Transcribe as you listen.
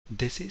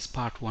This is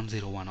part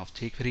 101 of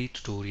jQuery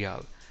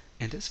tutorial.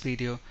 In this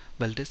video,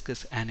 we'll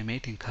discuss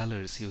animating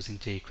colors using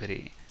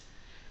jQuery.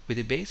 With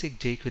the basic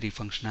jQuery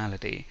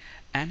functionality,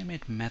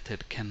 animate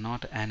method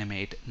cannot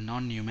animate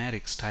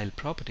non-numeric style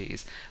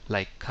properties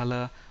like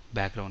color,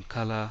 background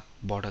color,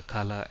 border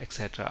color,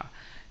 etc.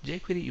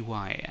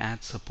 jQuery-UI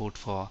adds support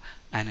for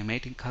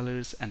animating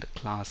colors and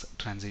class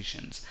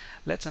transitions.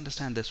 Let's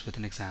understand this with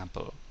an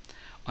example.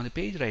 On the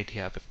page right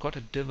here, we've got a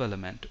div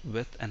element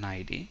with an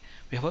ID.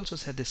 We have also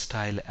set the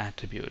style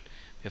attribute.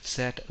 We have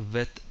set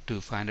width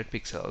to 500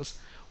 pixels,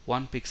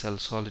 1 pixel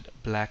solid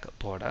black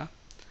border,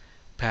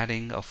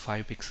 padding of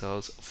 5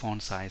 pixels,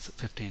 font size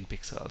 15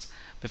 pixels.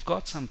 We've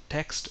got some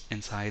text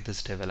inside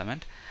this div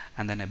element,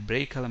 and then a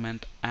break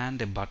element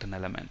and a button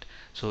element.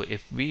 So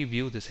if we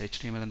view this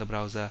HTML in the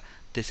browser,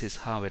 this is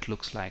how it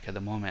looks like at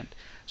the moment.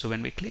 So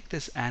when we click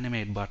this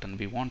animate button,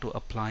 we want to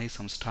apply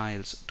some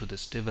styles to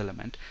this div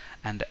element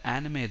and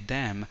animate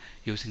them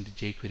using the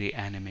jQuery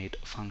animate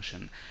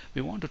function.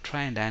 We want to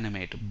try and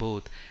animate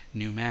both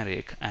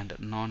numeric and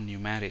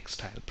non-numeric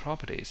style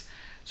properties.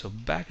 So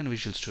back in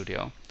Visual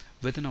Studio,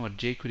 within our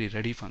jQuery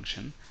ready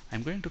function,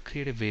 I'm going to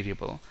create a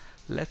variable.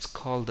 Let's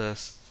call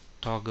this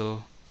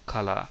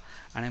toggleColor,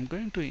 and I'm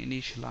going to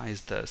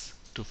initialize this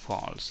to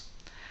false.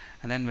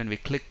 And then when we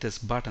click this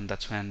button,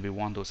 that's when we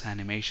want those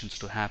animations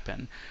to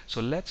happen.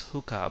 So let's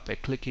hook up a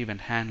click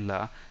event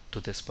handler to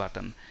this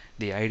button.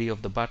 The ID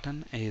of the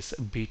button is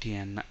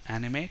btn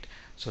animate.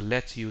 So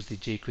let's use the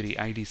jQuery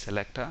ID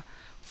selector,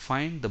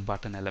 find the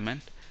button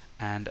element,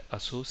 and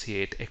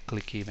associate a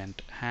click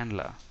event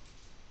handler.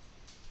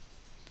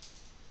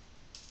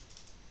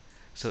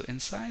 So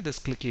inside this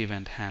click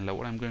event handler,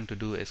 what I'm going to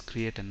do is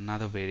create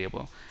another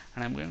variable,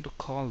 and I'm going to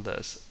call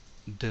this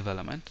div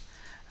element.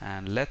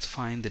 And let's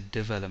find the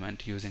div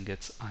element using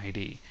its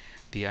ID.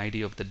 The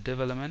ID of the div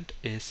element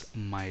is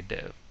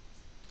myDiv.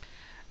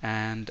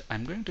 And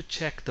I'm going to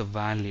check the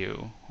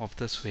value of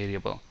this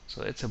variable.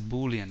 So it's a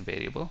Boolean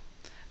variable.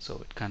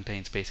 So it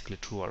contains basically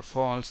true or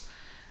false.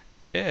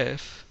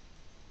 If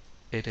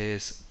it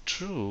is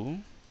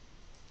true,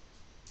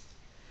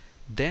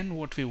 then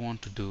what we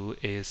want to do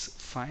is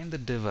find the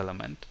div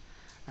element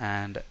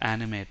and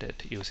animate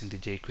it using the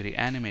jQuery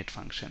animate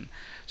function.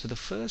 So the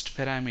first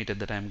parameter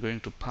that I'm going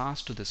to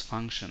pass to this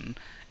function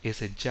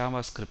is a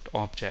JavaScript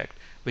object,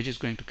 which is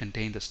going to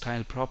contain the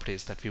style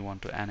properties that we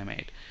want to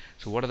animate.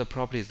 So what are the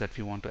properties that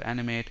we want to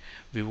animate?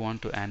 We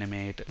want to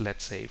animate,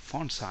 let's say,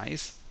 font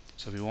size.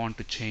 So we want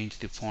to change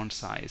the font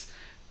size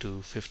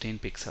to 15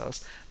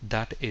 pixels.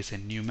 That is a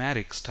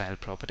numeric style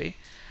property.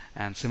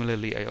 And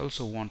similarly, I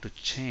also want to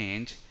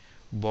change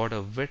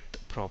border width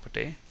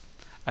property.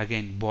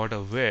 Again,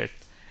 border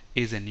width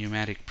is a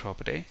numeric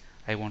property.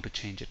 I want to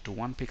change it to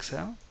 1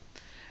 pixel.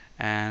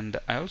 And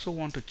I also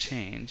want to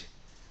change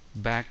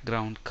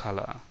background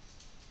color.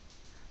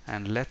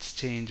 And let's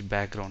change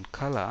background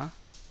color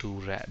to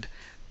red.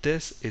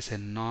 This is a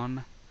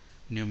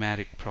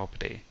non-numeric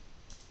property.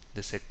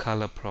 This is a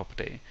color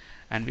property.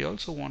 And we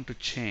also want to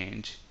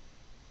change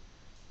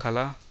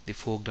color, the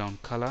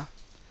foreground color,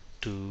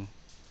 to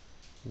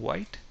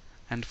white.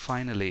 And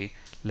finally,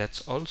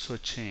 let's also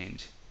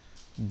change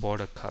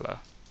border color,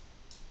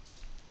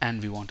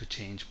 and we want to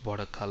change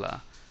border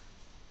color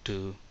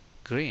to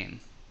green.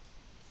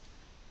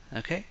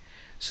 Okay,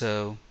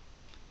 so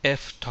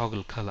if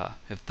toggle color,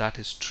 if that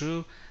is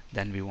true,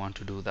 then we want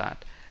to do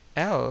that.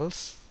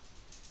 Else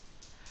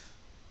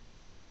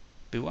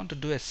we want to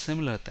do a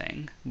similar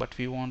thing, but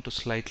we want to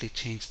slightly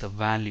change the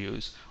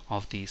values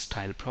of these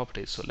style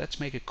properties. So let's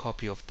make a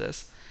copy of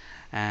this,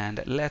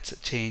 and let's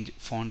change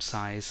font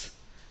size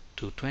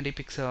to 20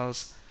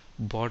 pixels,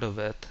 border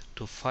width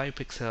to 5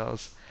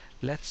 pixels.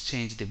 Let's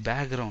change the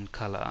background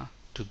color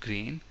to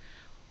green,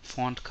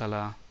 font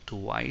color to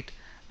white,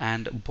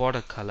 and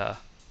border color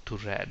to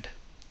red.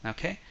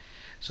 Okay,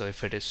 so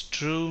if it is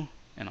true,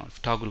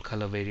 if toggle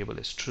color variable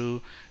is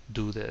true,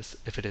 do this.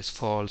 If it is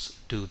false,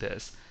 do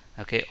this.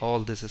 Okay, all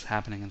this is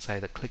happening inside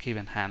the click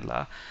event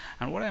handler.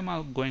 And what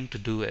I'm going to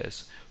do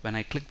is, when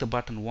I click the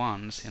button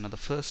once, the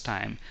first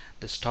time,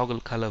 this toggle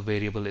color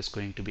variable is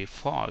going to be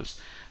false.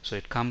 So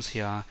it comes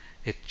here,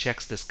 it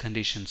checks this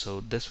condition,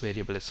 so this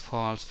variable is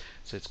false,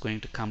 so it's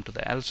going to come to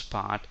the else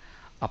part,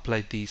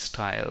 apply these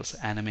styles,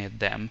 animate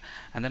them,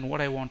 and then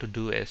what I want to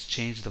do is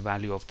change the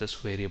value of this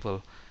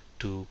variable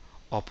to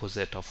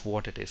opposite of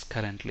what it is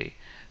currently.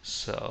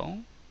 So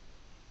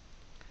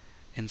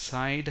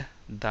inside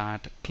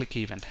that click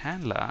event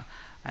handler,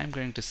 I'm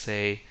going to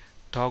say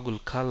toggle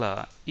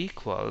color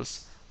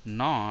equals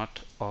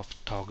not of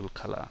toggle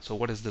color. So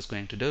what is this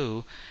going to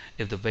do?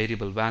 If the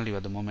variable value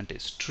at the moment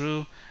is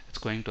true, it's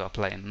going to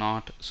apply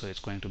not, so it's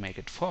going to make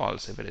it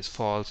false. If it is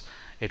false,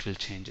 it will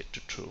change it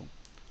to true.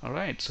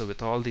 Alright, so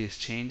with all these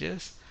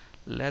changes,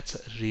 let's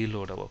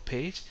reload our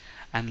page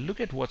and look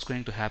at what's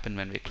going to happen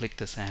when we click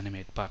this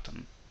animate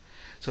button.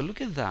 So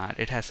look at that,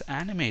 it has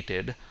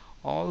animated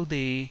all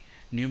the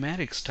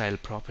numeric style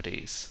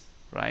properties,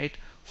 right?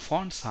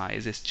 Font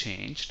size is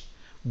changed,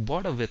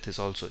 border width is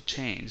also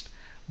changed,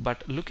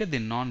 But look at the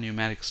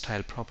non-numeric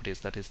style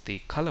properties, that is the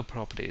color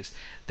properties.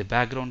 The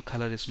background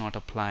color is not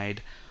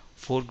applied,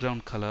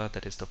 foreground color,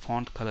 that is the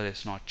font color,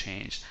 is not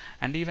changed,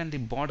 and even the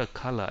border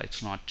color,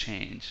 it's not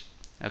changed.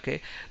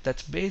 Okay,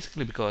 that's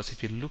basically because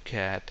if you look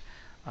at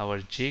our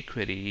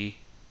jQuery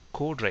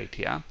code right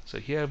here, so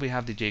here we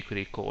have the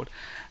jQuery code,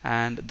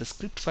 and the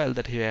script file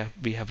that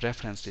we have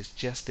referenced is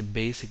just the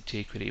basic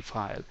jQuery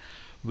file.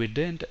 We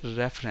didn't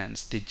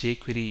reference the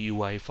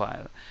jQuery-ui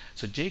file.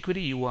 So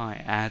jQuery-ui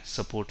adds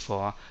support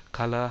for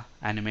color,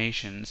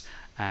 animations,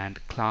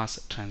 and class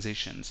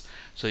transitions.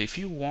 So if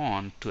you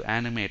want to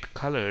animate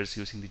colors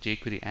using the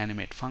jQuery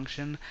animate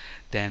function,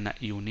 then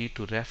you need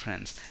to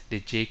reference the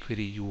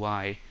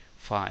jQuery-ui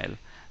file,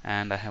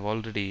 and I have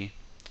already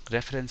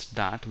referenced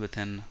that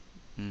within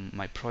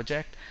my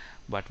project,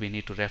 but we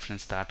need to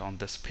reference that on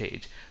this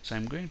page. So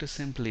I'm going to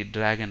simply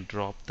drag and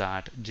drop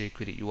that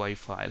jQuery-ui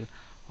file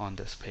on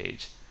this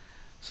page.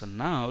 So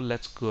now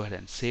let's go ahead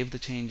and save the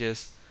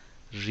changes,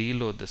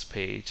 reload this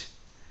page,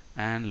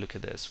 and look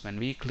at this. When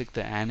we click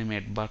the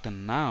animate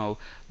button, now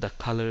the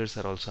colors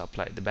are also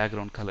applied. The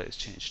background color is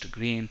changed to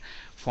green,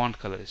 font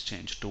color is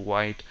changed to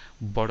white,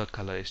 border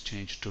color is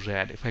changed to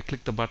red. If I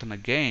click the button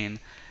again,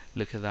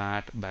 look at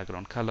that,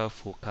 background color,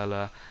 fore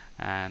color,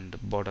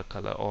 and border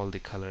color, all the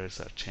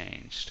colors are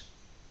changed.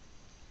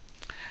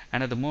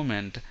 And at the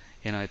moment,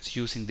 it's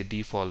using the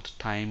default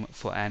time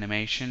for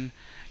animation.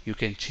 You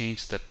can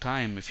change the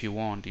time if you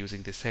want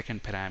using the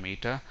second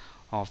parameter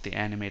of the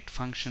animate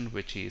function,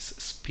 which is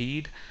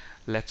speed.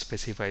 Let's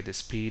specify the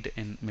speed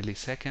in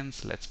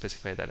milliseconds. Let's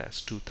specify that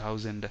as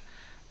 2000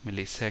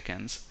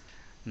 milliseconds.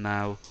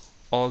 Now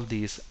all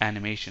these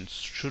animations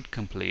should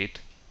complete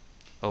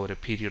over a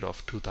period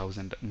of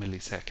 2000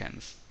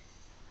 milliseconds.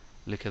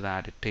 Look at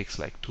that, it takes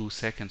like 2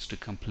 seconds to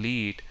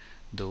complete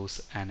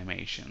those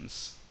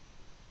animations.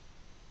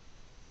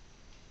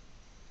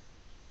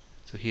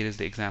 So here is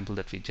the example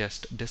that we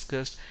just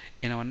discussed.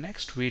 In our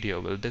next video,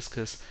 we'll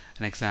discuss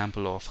an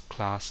example of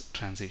class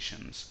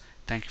transitions.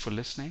 Thank you for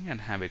listening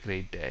and have a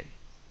great day.